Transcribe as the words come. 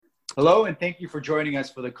Hello, and thank you for joining us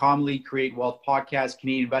for the Commonly Create Wealth Podcast,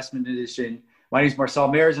 Canadian Investment Edition. My name is Marcel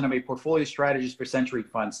Mares, and I'm a portfolio strategist for Century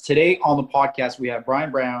Funds. Today on the podcast, we have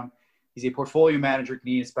Brian Brown. He's a portfolio manager,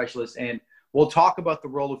 Canadian specialist, and we'll talk about the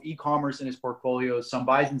role of e-commerce in his portfolio, some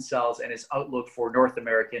buys and sells, and his outlook for North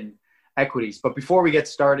American equities. But before we get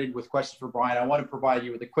started with questions for Brian, I want to provide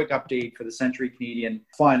you with a quick update for the Century Canadian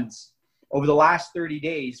Funds. Over the last 30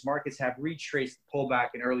 days, markets have retraced the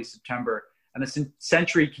pullback in early September, and the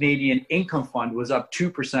Century Canadian Income Fund was up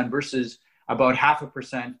 2% versus about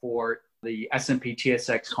 0.5% for the S&P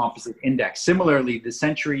TSX Composite Index. Similarly, the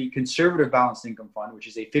Century Conservative Balanced Income Fund, which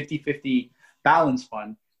is a 50-50 balance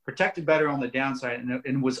fund, protected better on the downside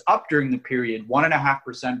and was up during the period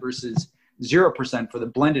 1.5% versus 0% for the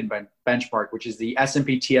blended benchmark, which is the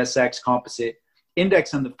S&P TSX Composite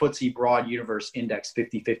Index and the FTSE Broad Universe Index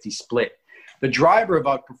 50-50 split. The driver of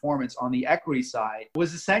outperformance on the equity side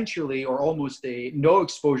was essentially or almost no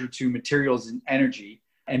exposure to materials and energy,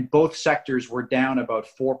 and both sectors were down about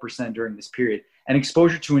 4% during this period, and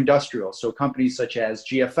exposure to industrial, so companies such as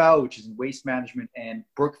GFL, which is in waste management, and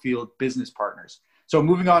Brookfield Business Partners. So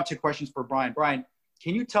moving on to questions for Brian. Brian,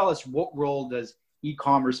 can you tell us what role does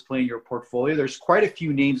e-commerce play in your portfolio? There's quite a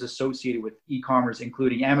few names associated with e-commerce,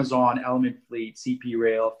 including Amazon, Element Fleet, CP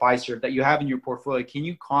Rail, Fiserv, that you have in your portfolio. Can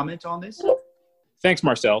you comment on this? Thanks,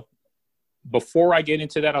 Marcel. Before I get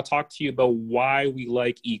into that, I'll talk to you about why we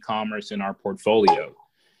like e-commerce in our portfolio.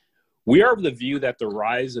 We are of the view that the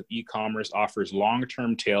rise of e-commerce offers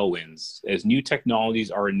long-term tailwinds as new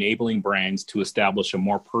technologies are enabling brands to establish a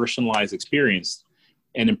more personalized experience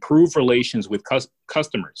and improve relations with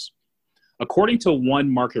customers. According to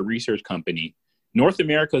one market research company, North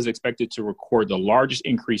America is expected to record the largest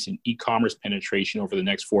increase in e-commerce penetration over the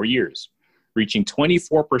next 4 years, reaching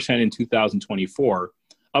 24% in 2024,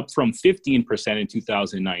 up from 15% in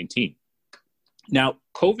 2019. Now,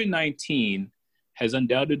 COVID-19 has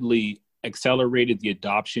undoubtedly accelerated the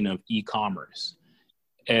adoption of e-commerce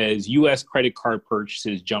as U.S. credit card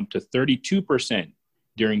purchases jumped to 32%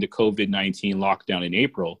 during the COVID-19 lockdown in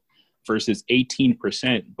April versus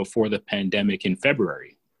 18% before the pandemic in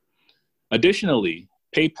February. Additionally,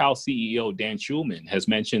 PayPal CEO Dan Schulman has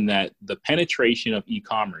mentioned that the penetration of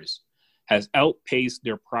e-commerce has outpaced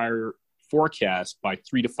their prior forecast by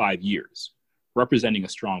 3 to 5 years, representing a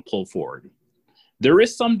strong pull forward. There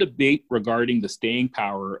is some debate regarding the staying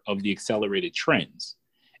power of the accelerated trends,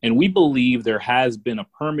 and we believe there has been a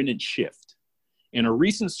permanent shift. In a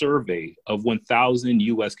recent survey of 1,000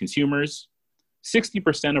 U.S. consumers,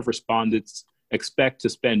 60% of respondents expect to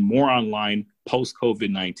spend more online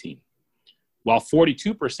post-COVID-19, while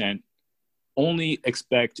 42% only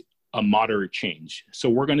expect a moderate change. So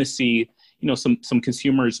we're going to see, some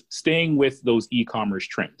consumers staying with those e-commerce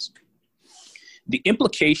trends. The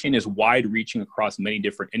implication is wide-reaching across many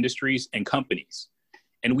different industries and companies,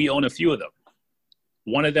 and we own a few of them.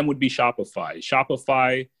 One of them would be Shopify.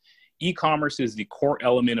 Shopify e-commerce is the core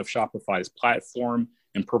element of Shopify's platform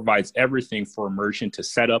and provides everything for a merchant to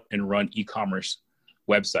set up and run e-commerce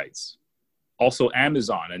websites. Also,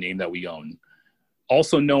 Amazon, a name that we own,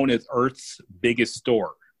 also known as Earth's biggest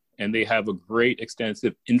store. And they have a great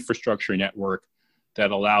extensive infrastructure network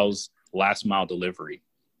that allows last mile delivery.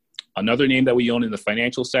 Another name that we own in the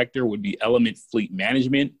financial sector would be Element Fleet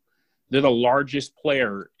Management. They're the largest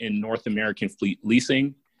player in North American fleet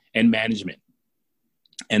leasing and management.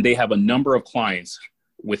 And they have a number of clients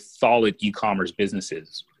with solid e-commerce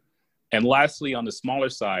businesses. And lastly, on the smaller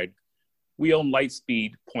side, we own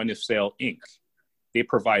Lightspeed Point of Sale Inc. They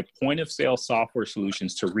provide point of sale software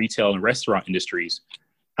solutions to retail and restaurant industries,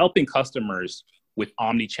 helping customers with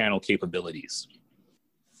omni-channel capabilities.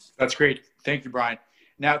 That's great. Thank you, Brian.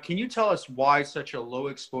 Now, can you tell us why such a low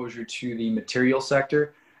exposure to the material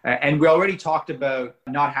sector? And we already talked about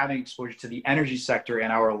not having exposure to the energy sector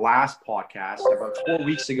in our last podcast about 4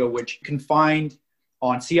 weeks ago, which you can find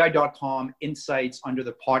on CI.com insights under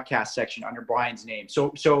the podcast section under Brian's name.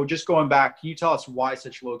 So just going back, can you tell us why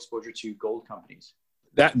such low exposure to gold companies?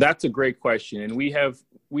 That's a great question. And we have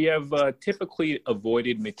typically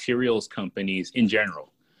avoided materials companies in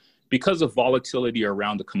general because of volatility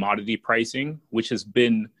around the commodity pricing, which has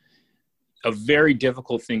been a very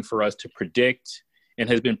difficult thing for us to predict and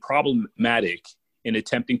has been problematic in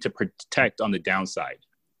attempting to protect on the downside.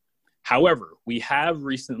 However, we have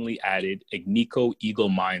recently added Agnico Eagle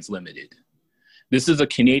Mines Limited. This is a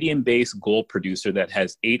Canadian-based gold producer that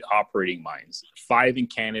has 8 operating mines, 5 in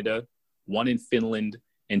Canada, 1 in Finland,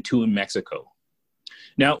 and 2 in Mexico.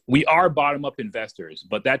 Now, we are bottom-up investors,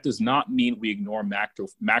 but that does not mean we ignore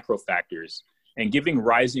macro factors. And given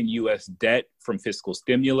rising U.S. debt from fiscal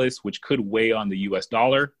stimulus, which could weigh on the U.S.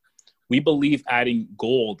 dollar, we believe adding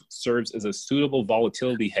gold serves as a suitable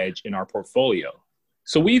volatility hedge in our portfolio.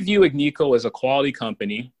 So we view Agnico as a quality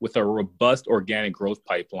company with a robust organic growth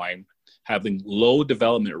pipeline, having low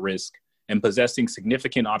development risk and possessing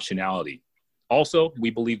significant optionality. Also, we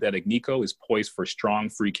believe that Agnico is poised for strong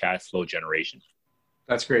free cash flow generation.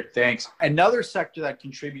 That's great. Thanks. Another sector that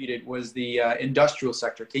contributed was the industrial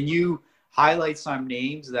sector. Can you highlight some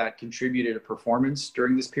names that contributed to performance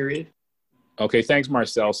during this period? Okay, thanks,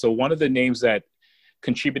 Marcel. So one of the names that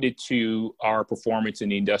contributed to our performance in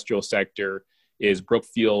the industrial sector is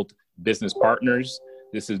Brookfield Business Partners.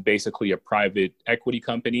 This is basically a private equity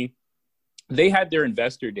company. They had their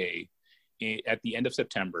investor day at the end of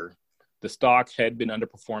September. The stock had been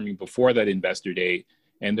underperforming before that investor day,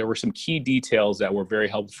 and there were some key details that were very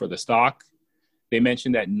helpful for the stock. They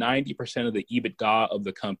mentioned that 90% of the EBITDA of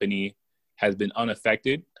the company has been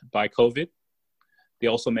unaffected by COVID. They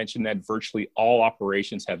also mentioned that virtually all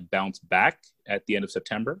operations have bounced back at the end of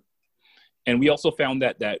September. And we also found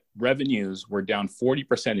that revenues were down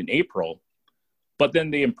 40% in April, but then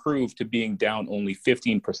they improved to being down only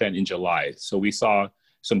 15% in July. So we saw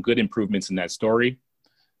some good improvements in that story.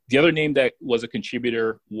 The other name that was a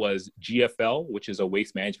contributor was GFL, which is a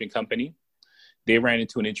waste management company. They ran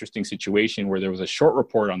into an interesting situation where there was a short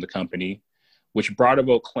report on the company, which brought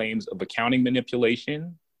about claims of accounting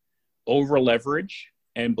manipulation, over leverage,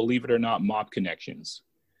 and believe it or not, mob connections.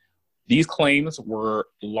 These claims were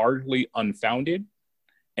largely unfounded,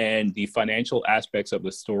 and the financial aspects of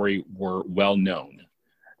the story were well known.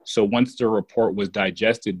 So once the report was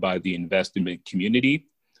digested by the investment community,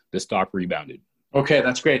 the stock rebounded. Okay,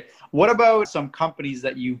 that's great. What about some companies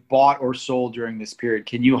that you bought or sold during this period?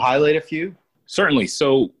 Can you highlight a few? Certainly.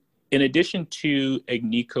 So in addition to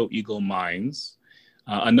Agnico Eagle Mines,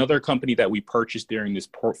 another company that we purchased during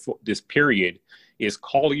this period is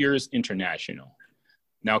Colliers International.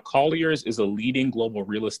 Now, Colliers is a leading global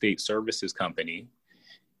real estate services company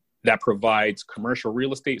that provides commercial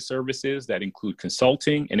real estate services that include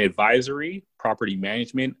consulting and advisory, property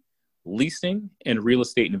management, leasing, and real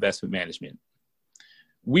estate investment management.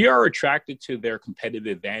 We are attracted to their competitive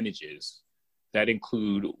advantages that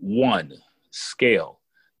include 1, scale,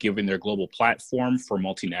 given their global platform for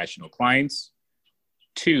multinational clients.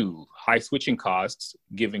 2, high switching costs,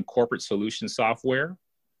 given corporate solution software.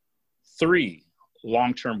 3,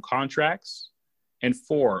 long-term contracts. And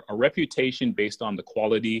 4, a reputation based on the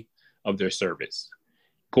quality of their service.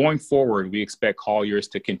 Going forward, we expect Colliers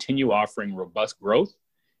to continue offering robust growth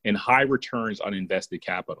and high returns on invested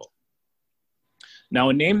capital. Now,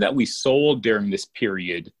 a name that we sold during this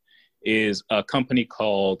period is a company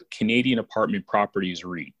called Canadian Apartment Properties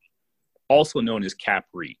REIT, also known as CAP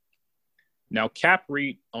REIT. Now, CAP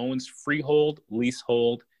REIT owns freehold,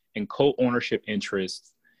 leasehold, and co-ownership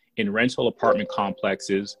interests in rental apartment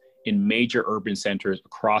complexes in major urban centers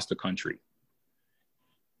across the country.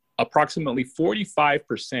 Approximately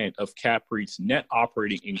 45% of CAP REIT's net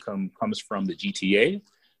operating income comes from the GTA,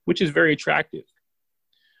 which is very attractive.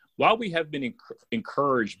 While we have been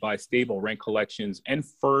encouraged by stable rent collections and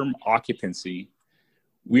firm occupancy,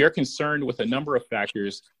 we are concerned with a number of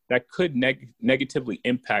factors that could negatively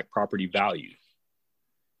impact property value.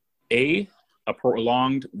 A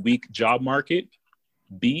prolonged weak job market.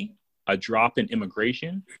 B, a drop in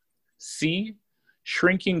immigration. C,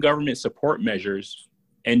 shrinking government support measures.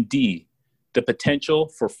 And D, the potential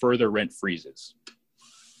for further rent freezes.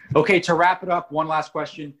 Okay, to wrap it up, one last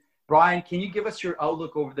question. Brian, can you give us your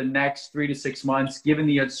outlook over the next 3 to 6 months, given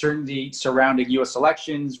the uncertainty surrounding U.S.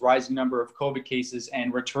 elections, rising number of COVID cases,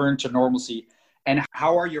 and return to normalcy? And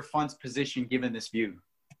how are your funds positioned given this view?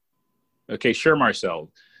 Okay, sure,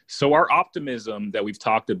 Marcel. So our optimism that we've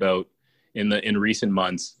talked about in recent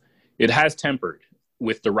months, it has tempered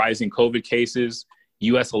with the rising COVID cases,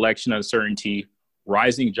 U.S. election uncertainty,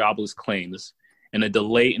 rising jobless claims, and a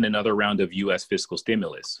delay in another round of U.S. fiscal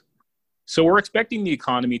stimulus. So we're expecting the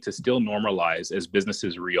economy to still normalize as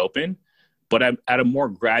businesses reopen, but at a more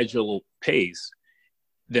gradual pace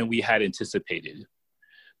than we had anticipated.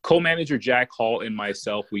 Co-manager Jack Hall and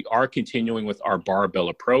myself, we are continuing with our barbell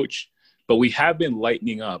approach, but we have been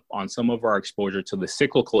lightening up on some of our exposure to the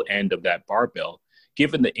cyclical end of that barbell,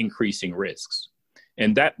 given the increasing risks.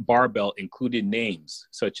 And that barbell included names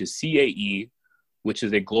such as CAE, which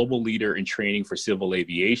is a global leader in training for civil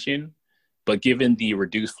aviation, but given the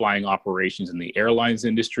reduced flying operations in the airlines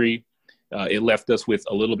industry, it left us with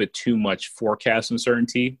a little bit too much forecast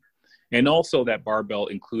uncertainty. And also that barbell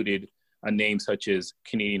included a name such as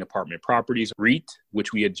Canadian Apartment Properties REIT,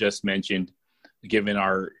 which we had just mentioned, given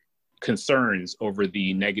our concerns over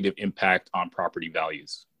the negative impact on property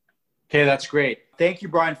values. Okay, that's great. Thank you,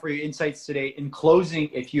 Brian, for your insights today. In closing,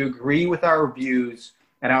 if you agree with our views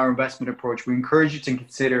and our investment approach, we encourage you to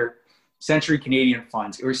consider Century Canadian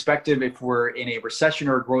Funds. Irrespective if we're in a recession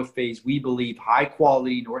or a growth phase, we believe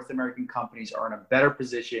high-quality North American companies are in a better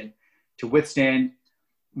position to withstand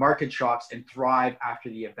market shocks and thrive after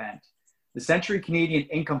the event. The Century Canadian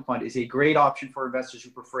Income Fund is a great option for investors who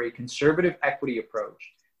prefer a conservative equity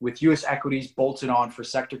approach, with U.S. equities bolted on for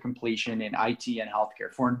sector completion in IT and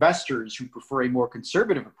healthcare. For investors who prefer a more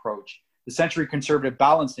conservative approach, the Century Conservative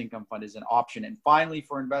Balanced Income Fund is an option. And finally,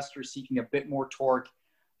 for investors seeking a bit more torque,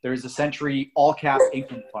 there is the Century All Cap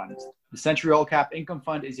Income Fund. The Century All Cap Income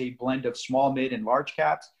Fund is a blend of small, mid, and large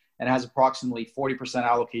caps and has approximately 40%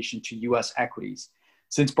 allocation to U.S. equities.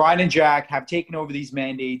 Since Brian and Jack have taken over these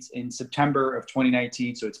mandates in September of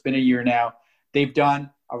 2019, so it's been a year now, they've done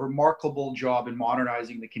a remarkable job in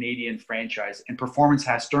modernizing the Canadian franchise, and performance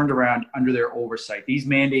has turned around under their oversight. These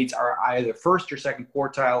mandates are either first or second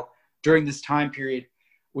quartile during this time period,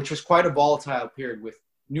 which was quite a volatile period with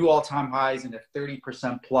new all-time highs and a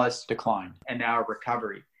 30% plus decline and now a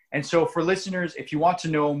recovery. And so for listeners, if you want to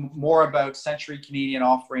know more about Century Canadian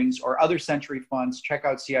offerings or other Century funds, check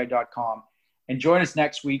out CI.com and join us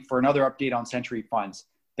next week for another update on Century Funds.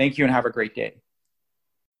 Thank you and have a great day.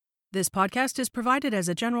 This podcast is provided as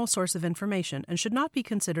a general source of information and should not be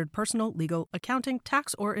considered personal, legal, accounting,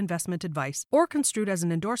 tax, or investment advice, or construed as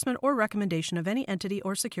an endorsement or recommendation of any entity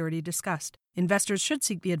or security discussed. Investors should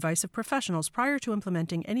seek the advice of professionals prior to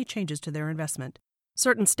implementing any changes to their investment.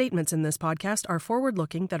 Certain statements in this podcast are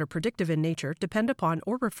forward-looking that are predictive in nature, depend upon,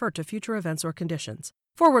 or refer to future events or conditions.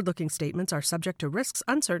 Forward-looking statements are subject to risks,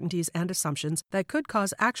 uncertainties, and assumptions that could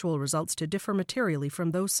cause actual results to differ materially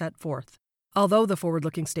from those set forth. Although the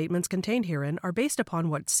forward-looking statements contained herein are based upon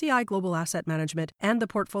what CI Global Asset Management and the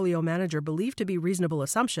portfolio manager believe to be reasonable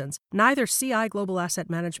assumptions, neither CI Global Asset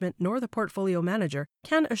Management nor the portfolio manager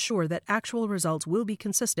can assure that actual results will be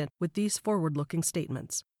consistent with these forward-looking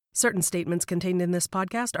statements. Certain statements contained in this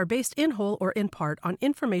podcast are based in whole or in part on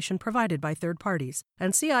information provided by third parties,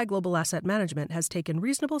 and CI Global Asset Management has taken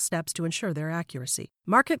reasonable steps to ensure their accuracy.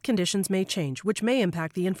 Market conditions may change, which may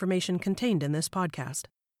impact the information contained in this podcast.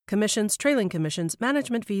 Commissions, trailing commissions,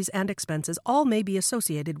 management fees, and expenses all may be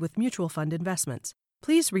associated with mutual fund investments.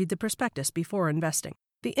 Please read the prospectus before investing.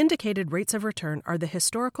 The indicated rates of return are the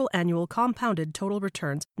historical annual compounded total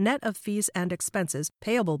returns, net of fees and expenses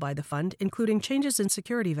payable by the fund, including changes in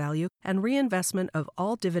security value and reinvestment of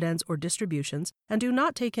all dividends or distributions, and do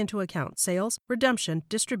not take into account sales, redemption,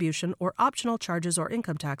 distribution, or optional charges or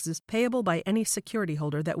income taxes payable by any security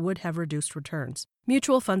holder that would have reduced returns.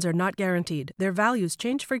 Mutual funds are not guaranteed, their values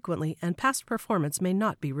change frequently, and past performance may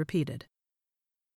not be repeated.